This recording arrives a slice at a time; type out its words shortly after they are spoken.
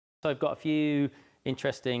So I've got a few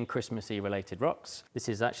interesting Christmassy related rocks. This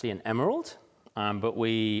is actually an emerald, but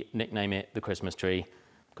we nickname it the Christmas tree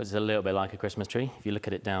because it's a little bit like a Christmas tree. If you look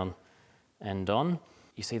at it down end on,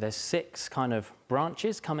 you see there's 6 kind of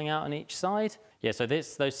branches coming out on each side. Yeah, so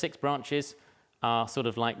those 6 branches are sort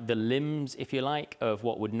of like the limbs, if you like, of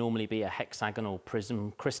what would normally be a hexagonal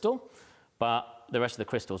prism crystal, but the rest of the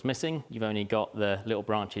crystal's missing. You've only got the little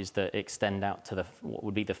branches that extend out to what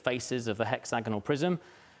would be the faces of the hexagonal prism.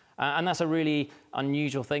 And that's a really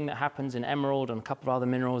unusual thing that happens in emerald and a couple of other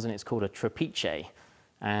minerals, and it's called a trapeche.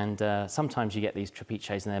 And sometimes you get these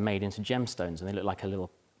trapeches and they're made into gemstones and they look like a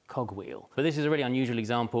little cogwheel. But this is a really unusual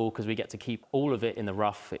example because we get to keep all of it in the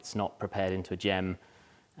rough. It's not prepared into a gem,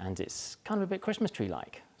 and it's kind of a bit Christmas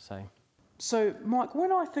tree-like. So, Mike,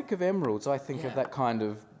 when I think of emeralds, I think of that kind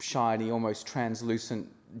of shiny, almost translucent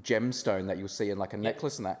gemstone that you'll see in like a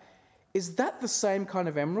necklace and that. Is that the same kind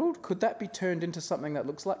of emerald? Could that be turned into something that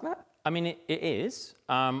looks like that? I mean, it is.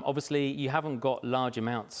 Obviously, you haven't got large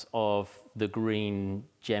amounts of the green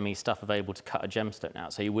gemmy stuff available to cut a gemstone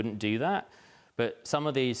out, so you wouldn't do that. But some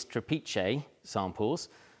of these trapeche samples,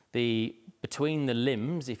 between the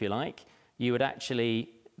limbs, if you like, you would actually,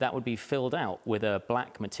 that would be filled out with a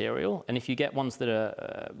black material. And if you get ones that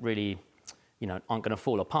are really, aren't going to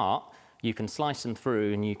fall apart, you can slice them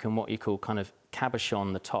through and you can what you call kind of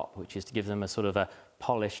cabochon the top, which is to give them a sort of a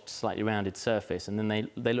polished, slightly rounded surface. And then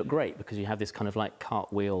they look great because you have this kind of like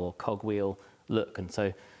cartwheel or cogwheel look. And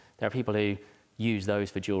so there are people who use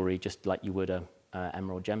those for jewelry just like you would a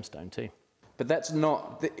emerald gemstone too. But that's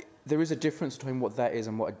not, there is a difference between what that is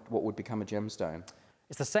and what would become a gemstone.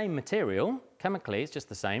 It's the same material, chemically, it's just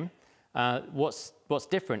the same. What's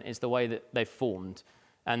different is the way that they've formed.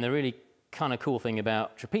 And the really kind of cool thing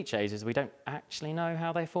about trapeches is we don't actually know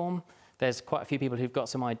how they form. There's quite a few people who've got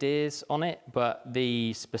some ideas on it, but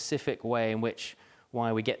the specific way in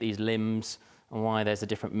why we get these limbs and why there's a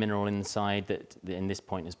different mineral inside that in this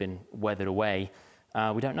point has been weathered away,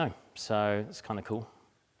 we don't know. So it's kind of cool.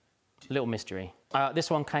 A little mystery. This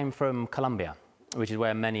one came from Colombia, which is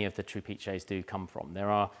where many of the trapeches do come from. There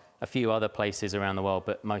are a few other places around the world,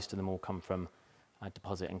 but most of them all come from a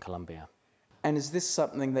deposit in Colombia. And is this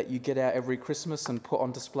something that you get out every Christmas and put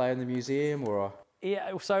on display in the museum, or?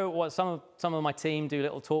 Yeah, so some of my team do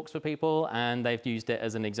little talks for people, and they've used it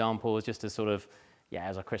as an example, just as sort of,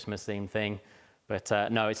 as a Christmas themed thing. But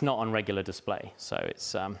no, it's not on regular display. So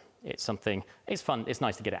it's something, it's fun, it's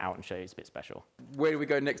nice to get it out and show you, it's a bit special. Where do we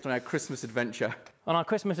go next on our Christmas adventure? On our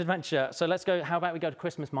Christmas adventure, so let's go, how about we go to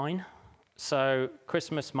Christmas Mine? So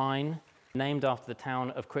Christmas Mine, named after the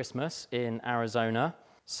town of Christmas in Arizona.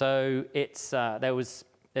 So it's, there's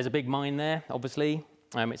a big mine there, obviously.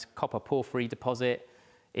 It's a copper porphyry deposit.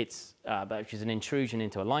 Which is an intrusion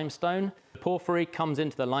into a limestone. The porphyry comes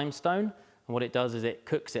into the limestone, and what it does is it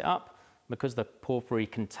cooks it up. Because the porphyry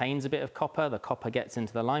contains a bit of copper, the copper gets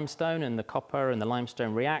into the limestone, and the copper and the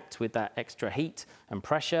limestone react with that extra heat and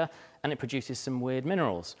pressure, and it produces some weird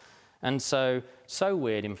minerals. And so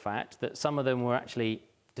weird, in fact, that some of them were actually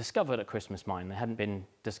discovered at Christmas Mine. They hadn't been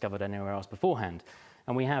discovered anywhere else beforehand.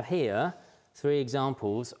 And we have here 3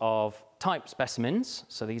 examples of type specimens.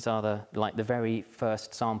 So these are the very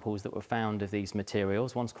first samples that were found of these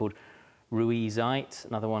materials. One's called Ruizite,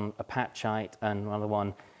 another one Apachite, and another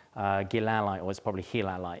one Gilalite, or it's probably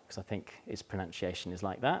Gilalite, because I think its pronunciation is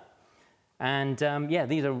like that. And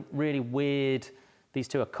these are really weird. These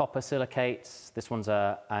 2 are copper silicates. This one's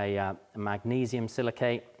a magnesium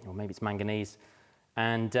silicate, or maybe it's manganese.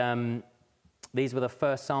 And these were the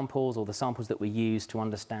first samples, or the samples that were used to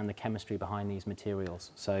understand the chemistry behind these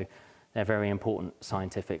materials. So they're very important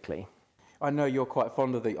scientifically. I know you're quite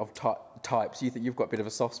fond of types. You think you've got a bit of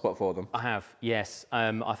a soft spot for them. I have, yes.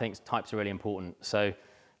 I think types are really important. So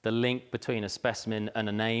the link between a specimen and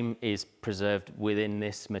a name is preserved within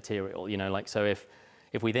this material. So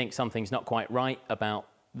if we think something's not quite right about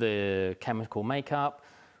the chemical makeup,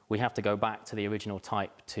 we have to go back to the original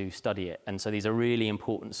type to study it. And so these are really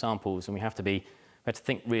important samples, and we have to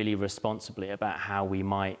think really responsibly about how we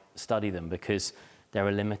might study them, because they're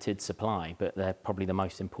a limited supply, but they're probably the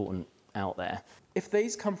most important out there. If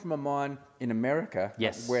these come from a mine in America,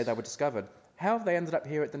 yes, where they were discovered, how have they ended up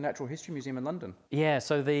here at the Natural History Museum in London? Yeah,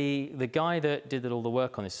 so the guy that did all the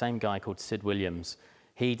work on this, same guy called Sid Williams,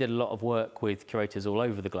 he did a lot of work with curators all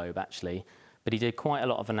over the globe, actually. But he did quite a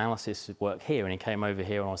lot of analysis work here, and he came over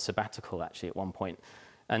here on a sabbatical, actually, at one point.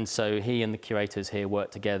 And so he and the curators here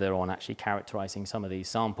worked together on actually characterizing some of these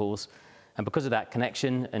samples. And because of that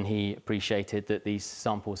connection, and he appreciated that these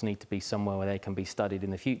samples need to be somewhere where they can be studied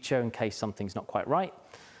in the future in case something's not quite right,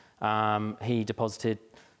 he deposited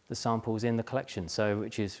the samples in the collection,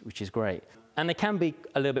 which is great. And they can be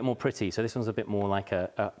a little bit more pretty. So this one's a bit more like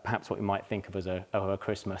perhaps what you might think of as a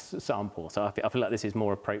Christmas sample. So I feel like this is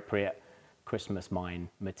more appropriate Christmas mine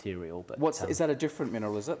material. But is that a different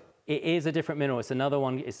mineral, is it? It is a different mineral. It's another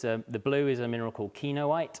one. The blue is a mineral called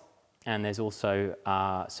Kinoite. And there's also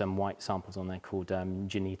some white samples on there called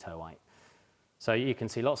Junitoite. So you can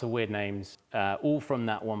see lots of weird names, all from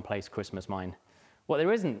that one place Christmas mine. What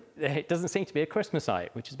there isn't, it doesn't seem to be a Christmasite,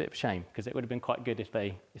 which is a bit of a shame, because it would have been quite good if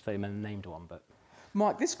they named one. But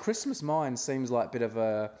Mike, this Christmas mine seems like a bit of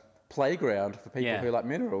a playground for people who like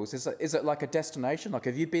minerals. Is it like a destination? Like,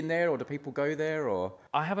 have you been there, or do people go there, or?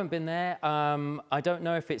 I haven't been there. I don't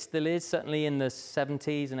know if it still is. Certainly in the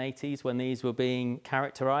 70s and 80s, when these were being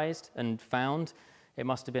characterized and found, it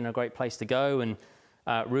must have been a great place to go. And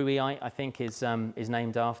Ruizite, I think, is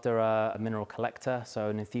named after a mineral collector, so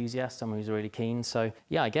an enthusiast, someone who's really keen. So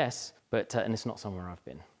yeah, I guess, but and it's not somewhere I've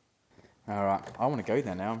been. All right, I want to go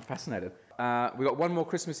there now. I'm fascinated. We got one more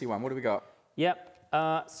Christmassy one. What do we got? Yep.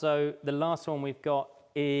 So the last one we've got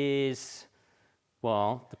is,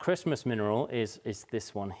 well, the Christmas mineral is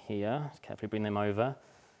this one here. Just carefully bring them over.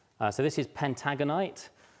 So this is Pentagonite,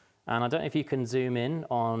 and I don't know if you can zoom in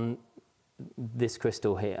on this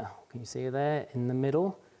crystal here. Can you see it there in the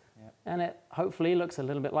middle? Yep. And it hopefully looks a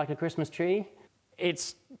little bit like a Christmas tree.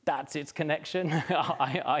 That's its connection.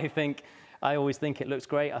 I always think it looks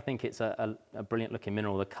great. I think it's a brilliant looking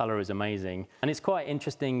mineral. The color is amazing. And it's quite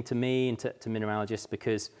interesting to me and to mineralogists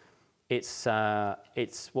because it's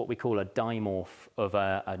what we call a dimorph of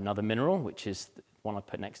another mineral, which is one I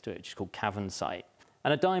put next to it, which is called Cavansite.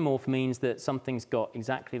 And a dimorph means that something's got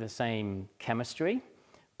exactly the same chemistry,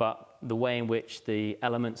 but the way in which the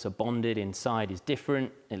elements are bonded inside is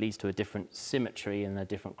different. It leads to a different symmetry and a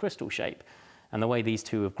different crystal shape. And the way these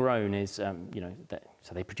two have grown is,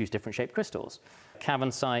 so they produce different shaped crystals.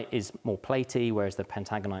 Cavansite is more platy, whereas the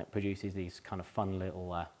Pentagonite produces these kind of fun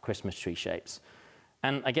little Christmas tree shapes.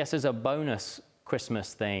 And I guess as a bonus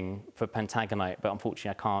Christmas thing for Pentagonite, but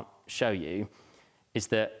unfortunately I can't show you, is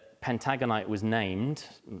that Pentagonite was named,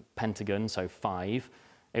 pentagon, so 5.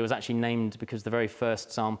 It was actually named because the very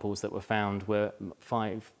first samples that were found were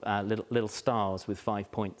 5 little stars with 5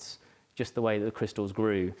 points, just the way that the crystals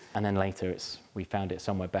grew. And then later we found it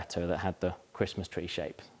somewhere better that had the Christmas tree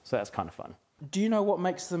shape. So that's kind of fun. Do you know what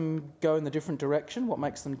makes them go in the different direction? What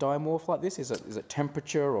makes them dimorph like this? Is it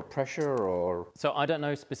temperature or pressure or? So I don't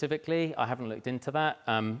know specifically. I haven't looked into that.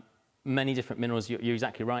 Many different minerals, you're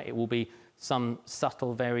exactly right. It will be some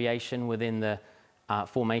subtle variation within the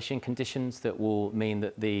formation conditions that will mean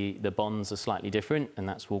that the bonds are slightly different, and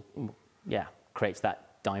creates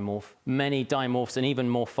that dimorph. Many dimorphs and even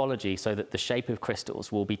morphology, so that the shape of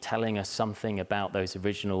crystals will be telling us something about those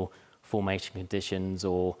original formation conditions,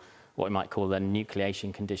 or what we might call the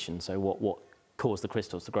nucleation conditions, so what caused the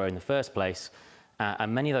crystals to grow in the first place.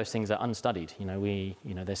 And many of those things are unstudied.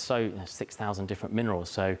 There's 6,000 different minerals,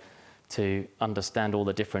 so to understand all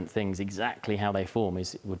the different things, exactly how they form,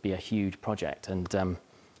 would be a huge project, and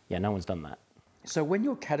no one's done that. So when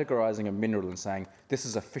you're categorizing a mineral and saying this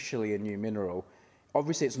is officially a new mineral,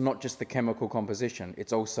 obviously it's not just the chemical composition,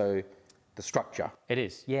 it's also the structure. It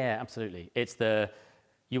is, yeah, absolutely. It's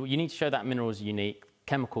you need to show that mineral is unique.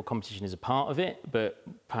 Chemical composition is a part of it, but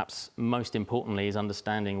perhaps most importantly is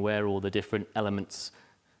understanding where all the different elements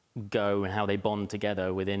go and how they bond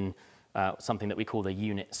together within something that we call the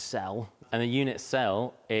unit cell. And the unit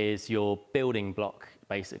cell is your building block,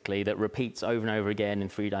 basically, that repeats over and over again in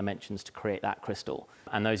 3 dimensions to create that crystal.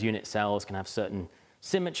 And those unit cells can have certain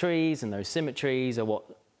symmetries, and those symmetries are what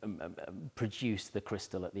produce the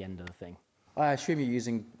crystal at the end of the thing. I assume you're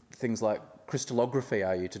using things like crystallography,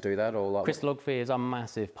 are you, to do that? Or like crystallography is a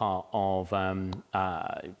massive part of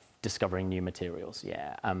discovering new materials,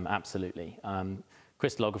 absolutely.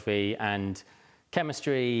 Crystallography and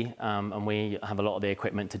chemistry, and we have a lot of the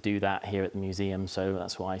equipment to do that here at the museum, so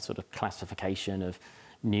that's why sort of classification of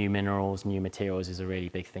new minerals, new materials is a really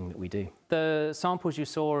big thing that we do. The samples you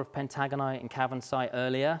saw of Pentagonite and Cavansite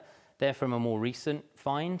earlier, they're from a more recent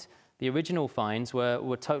find. The original finds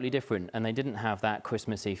were totally different, and they didn't have that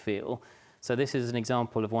Christmassy feel. So this is an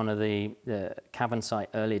example of one of the Cavansite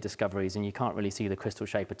earlier discoveries, and you can't really see the crystal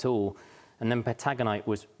shape at all. And then Pentagonite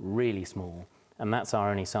was really small, and that's our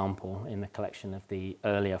only sample in the collection of the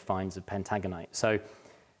earlier finds of Pentagonite. So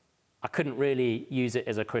I couldn't really use it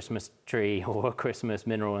as a Christmas tree or a Christmas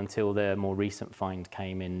mineral until the more recent find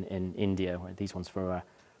came in India, where these ones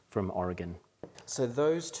from Oregon. So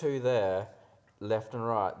those two there, left and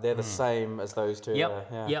right, they're the same as those two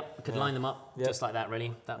there? Yep, we could line them up just like that,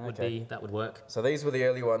 really. That would work. So these were the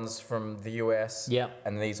early ones from the US, Yep.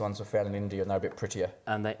 and these ones were found in India, and they're a bit prettier.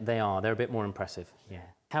 And they're a bit more impressive, yeah.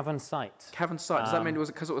 Cavansite. Cavansite. Does that mean it was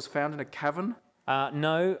because it was found in a cavern?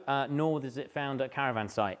 No, nor is it found at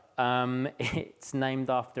Caravanseite. It's named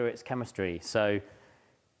after its chemistry. So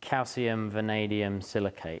calcium vanadium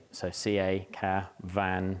silicate. So Ca, Ca,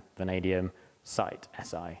 Van, vanadium, site,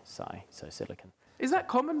 Si, Si, so silicon. Is that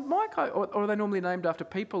common, Mike? Or are they normally named after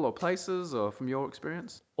people or places, or from your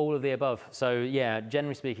experience? All of the above. So yeah,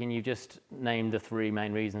 generally speaking, you've just named the three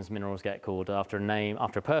main reasons minerals get called: after a name,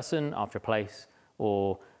 after a person, after a place,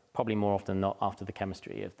 or probably more often not after the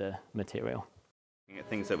chemistry of the material.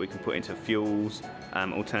 Things that we can put into fuels,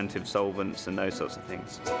 alternative solvents and those sorts of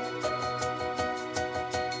things.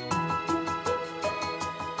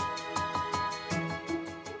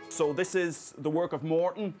 So this is the work of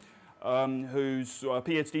Morton, who's a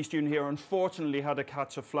PhD student here. Unfortunately had to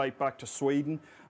catch a flight back to Sweden.